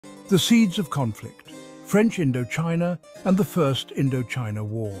The Seeds of Conflict, French Indochina and the First Indochina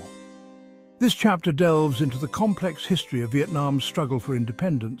War. This chapter delves into the complex history of Vietnam's struggle for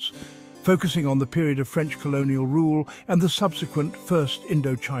independence, focusing on the period of French colonial rule and the subsequent First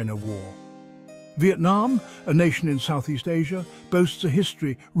Indochina War. Vietnam, a nation in Southeast Asia, boasts a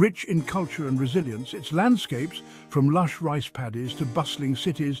history rich in culture and resilience. Its landscapes, from lush rice paddies to bustling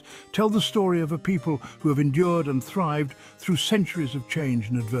cities, tell the story of a people who have endured and thrived through centuries of change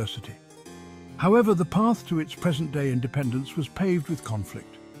and adversity. However, the path to its present-day independence was paved with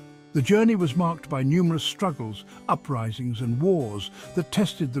conflict. The journey was marked by numerous struggles, uprisings and wars that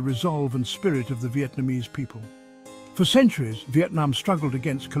tested the resolve and spirit of the Vietnamese people. For centuries, Vietnam struggled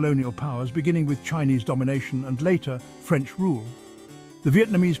against colonial powers, beginning with Chinese domination and later French rule. The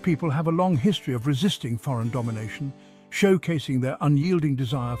Vietnamese people have a long history of resisting foreign domination, showcasing their unyielding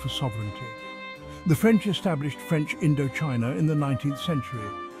desire for sovereignty. The French established French Indochina in the 19th century,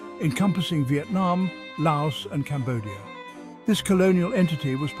 encompassing Vietnam, Laos and Cambodia. This colonial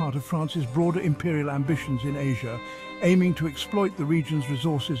entity was part of France's broader imperial ambitions in Asia, aiming to exploit the region's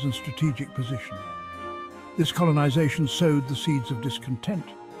resources and strategic position. This colonization sowed the seeds of discontent,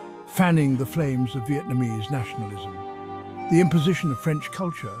 fanning the flames of Vietnamese nationalism. The imposition of French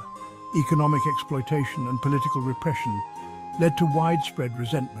culture, economic exploitation and political repression led to widespread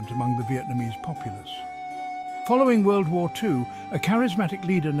resentment among the Vietnamese populace. Following World War II, a charismatic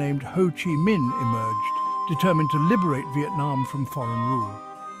leader named Ho Chi Minh emerged, determined to liberate Vietnam from foreign rule.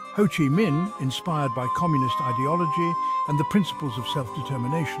 Ho Chi Minh, inspired by communist ideology and the principles of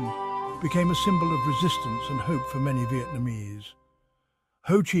self-determination, became a symbol of resistance and hope for many Vietnamese.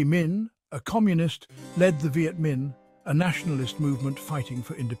 Ho Chi Minh, a communist, led the Viet Minh, a nationalist movement fighting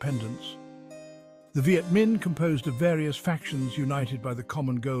for independence. The Viet Minh, composed of various factions united by the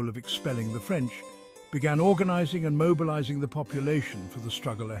common goal of expelling the French, began organizing and mobilizing the population for the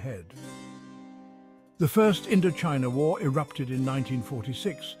struggle ahead. The First Indochina War erupted in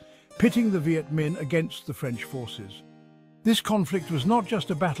 1946, pitting the Viet Minh against the French forces. This conflict was not just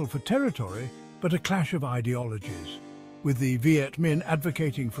a battle for territory, but a clash of ideologies, with the Viet Minh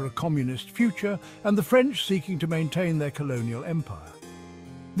advocating for a communist future and the French seeking to maintain their colonial empire.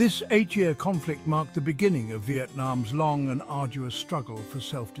 This 8-year conflict marked the beginning of Vietnam's long and arduous struggle for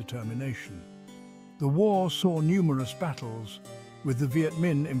self-determination. The war saw numerous battles, with the Viet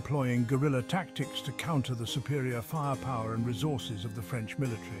Minh employing guerrilla tactics to counter the superior firepower and resources of the French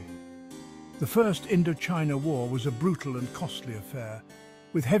military. The First Indochina War was a brutal and costly affair,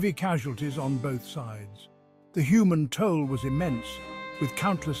 with heavy casualties on both sides. The human toll was immense, with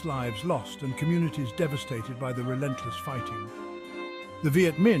countless lives lost and communities devastated by the relentless fighting. The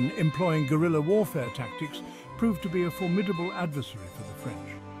Viet Minh, employing guerrilla warfare tactics, proved to be a formidable adversary for the French.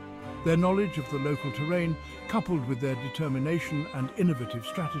 Their knowledge of the local terrain, coupled with their determination and innovative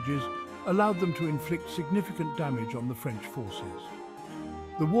strategies, allowed them to inflict significant damage on the French forces.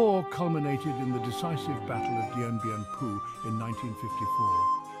 The war culminated in the decisive Battle of Dien Bien Phu in 1954,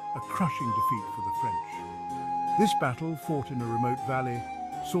 a crushing defeat for the French. This battle, fought in a remote valley,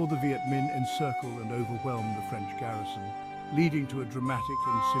 saw the Viet Minh encircle and overwhelm the French garrison, leading to a dramatic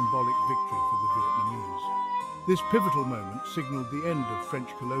and symbolic victory for the Vietnamese. This pivotal moment signaled the end of French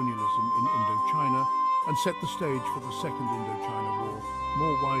colonialism in Indochina and set the stage for the Second Indochina War,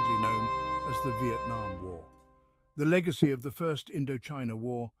 more widely known as the Vietnam War. The legacy of the First Indochina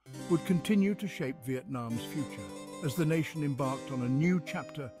War would continue to shape Vietnam's future as the nation embarked on a new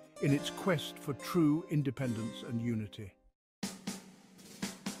chapter in its quest for true independence and unity.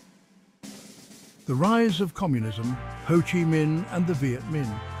 The rise of communism, Ho Chi Minh and the Viet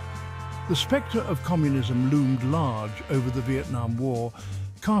Minh. The spectre of communism loomed large over the Vietnam War,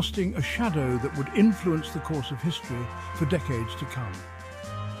 casting a shadow that would influence the course of history for decades to come.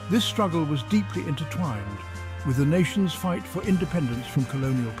 This struggle was deeply intertwined with the nation's fight for independence from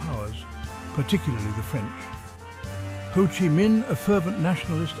colonial powers, particularly the French. Ho Chi Minh, a fervent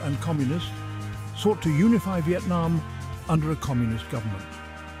nationalist and communist, sought to unify Vietnam under a communist government.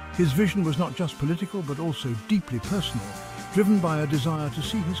 His vision was not just political but also deeply personal, driven by a desire to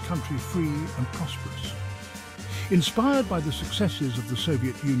see his country free and prosperous. Inspired by the successes of the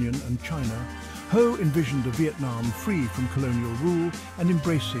Soviet Union and China, Ho envisioned a Vietnam free from colonial rule and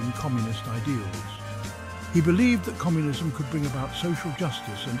embracing communist ideals. He believed that communism could bring about social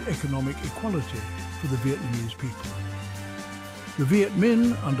justice and economic equality for the Vietnamese people. The Viet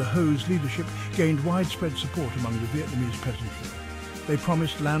Minh, under Ho's leadership, gained widespread support among the Vietnamese peasantry. They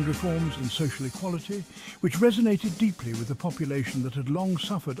promised land reforms and social equality, which resonated deeply with a population that had long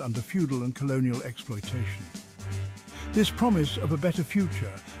suffered under feudal and colonial exploitation. This promise of a better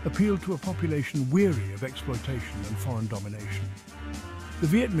future appealed to a population weary of exploitation and foreign domination. The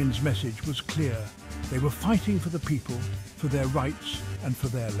Viet Minh's message was clear. They were fighting for the people, for their rights and for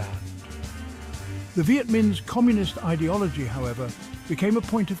their land. The Viet Minh's communist ideology, however, became a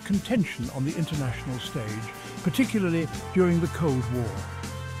point of contention on the international stage, particularly during the Cold War.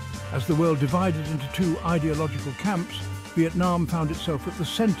 As the world divided into two ideological camps, Vietnam found itself at the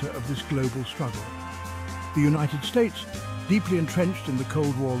center of this global struggle. The United States, deeply entrenched in the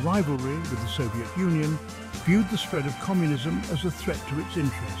Cold War rivalry with the Soviet Union, viewed the spread of communism as a threat to its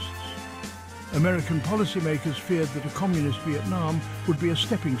interests. American policymakers feared that a communist Vietnam would be a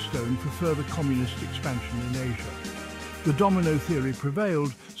stepping stone for further communist expansion in Asia. The domino theory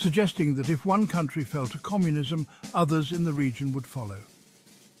prevailed, suggesting that if one country fell to communism, others in the region would follow.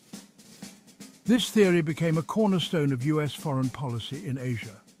 This theory became a cornerstone of US foreign policy in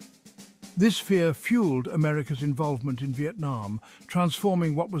Asia. This fear fueled America's involvement in Vietnam,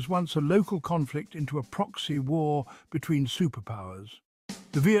 transforming what was once a local conflict into a proxy war between superpowers.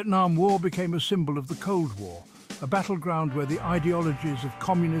 The Vietnam War became a symbol of the Cold War, a battleground where the ideologies of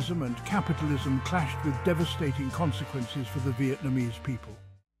communism and capitalism clashed with devastating consequences for the Vietnamese people.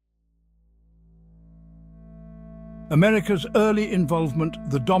 America's early involvement,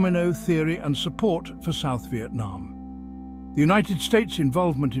 the domino theory and support for South Vietnam. The United States'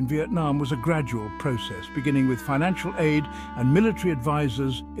 involvement in Vietnam was a gradual process, beginning with financial aid and military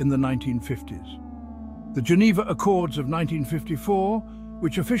advisors in the 1950s. The Geneva Accords of 1954,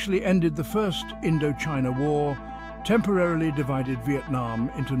 which officially ended the First Indochina War, temporarily divided Vietnam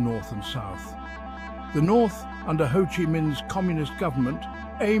into North and South. The North, under Ho Chi Minh's communist government,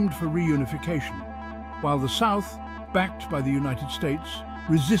 aimed for reunification, while the South, backed by the United States,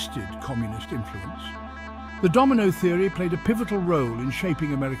 resisted communist influence. The domino theory played a pivotal role in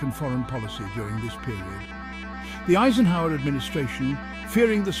shaping American foreign policy during this period. The Eisenhower administration,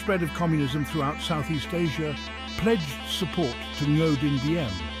 fearing the spread of communism throughout Southeast Asia, pledged support to Ngo Dinh Diem,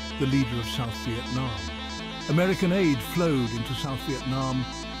 the leader of South Vietnam. American aid flowed into South Vietnam,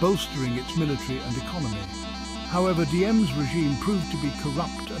 bolstering its military and economy. However, Diem's regime proved to be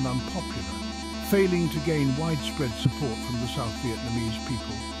corrupt and unpopular, failing to gain widespread support from the South Vietnamese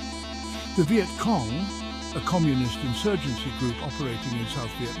people. The Viet Cong, a communist insurgency group operating in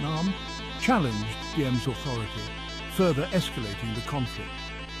South Vietnam, challenged Diem's authority, further escalating the conflict.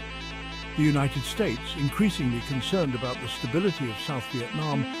 The United States, increasingly concerned about the stability of South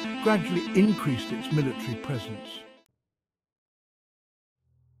Vietnam, gradually increased its military presence.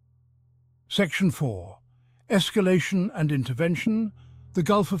 Section 4. Escalation and Intervention, the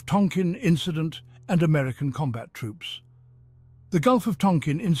Gulf of Tonkin Incident and American Combat Troops. The Gulf of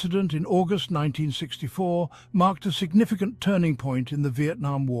Tonkin incident in August 1964 marked a significant turning point in the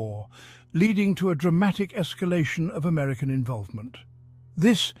Vietnam War, leading to a dramatic escalation of American involvement.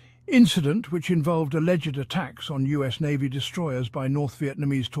 This incident, which involved alleged attacks on US Navy destroyers by North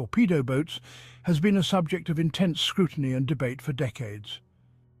Vietnamese torpedo boats, has been a subject of intense scrutiny and debate for decades.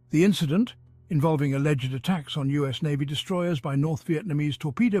 The incident, involving alleged attacks on US Navy destroyers by North Vietnamese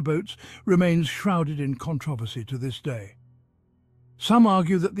torpedo boats, remains shrouded in controversy to this day. Some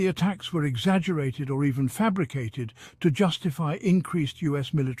argue that the attacks were exaggerated or even fabricated to justify increased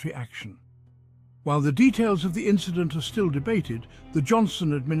US military action. While the details of the incident are still debated, the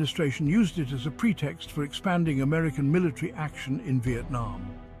Johnson administration used it as a pretext for expanding American military action in Vietnam.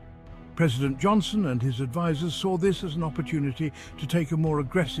 President Johnson and his advisors saw this as an opportunity to take a more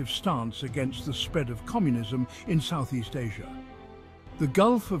aggressive stance against the spread of communism in Southeast Asia. The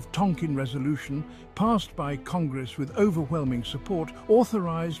Gulf of Tonkin resolution, passed by Congress with overwhelming support,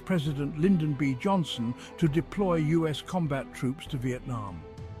 authorized President Lyndon B. Johnson to deploy US combat troops to Vietnam.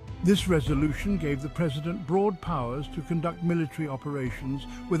 This resolution gave the president broad powers to conduct military operations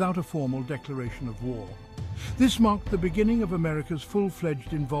without a formal declaration of war. This marked the beginning of America's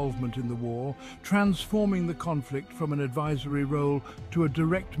full-fledged involvement in the war, transforming the conflict from an advisory role to a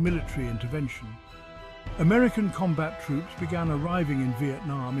direct military intervention. American combat troops began arriving in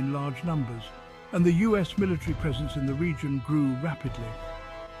Vietnam in large numbers, and the US military presence in the region grew rapidly.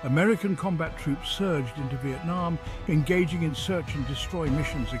 American combat troops surged into Vietnam, engaging in search and destroy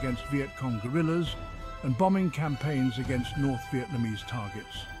missions against Viet Cong guerrillas and bombing campaigns against North Vietnamese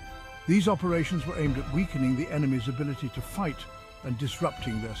targets. These operations were aimed at weakening the enemy's ability to fight and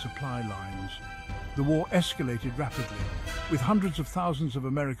disrupting their supply lines. The war escalated rapidly, with hundreds of thousands of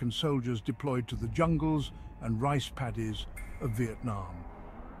American soldiers deployed to the jungles and rice paddies of Vietnam.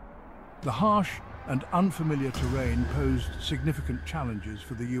 The harsh and unfamiliar terrain posed significant challenges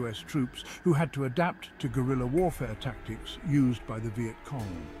for the US troops, who had to adapt to guerrilla warfare tactics used by the Viet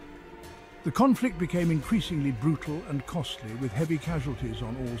Cong. The conflict became increasingly brutal and costly, with heavy casualties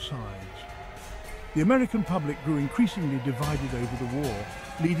on all sides. The American public grew increasingly divided over the war,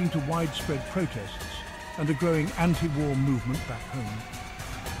 leading to widespread protests and a growing anti-war movement back home.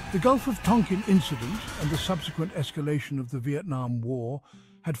 The Gulf of Tonkin incident and the subsequent escalation of the Vietnam War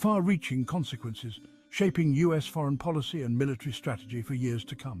had far-reaching consequences, shaping US foreign policy and military strategy for years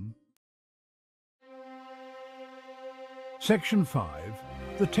to come. Section 5.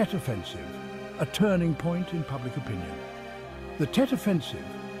 The Tet Offensive, a turning point in public opinion. The Tet Offensive,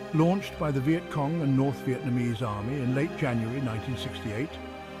 launched by the Viet Cong and North Vietnamese Army in late January 1968,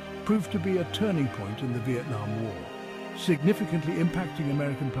 proved to be a turning point in the Vietnam War, significantly impacting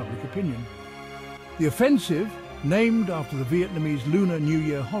American public opinion. The offensive, named after the Vietnamese Lunar New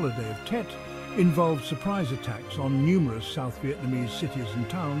Year holiday of Tet, involved surprise attacks on numerous South Vietnamese cities and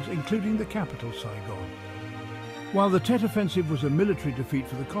towns, including the capital, Saigon. While the Tet Offensive was a military defeat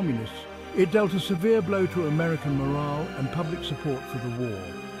for the Communists, it dealt a severe blow to American morale and public support for the war.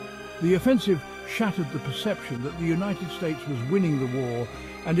 The offensive shattered the perception that the United States was winning the war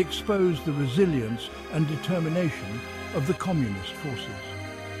and exposed the resilience and determination of the Communist forces.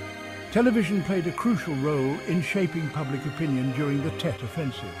 Television played a crucial role in shaping public opinion during the Tet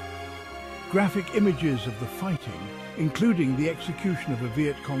Offensive. Graphic images of the fighting, including the execution of a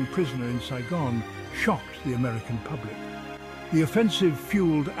Viet Cong prisoner in Saigon, shocked the American public. The offensive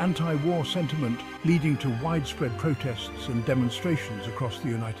fueled anti-war sentiment, leading to widespread protests and demonstrations across the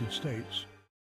United States.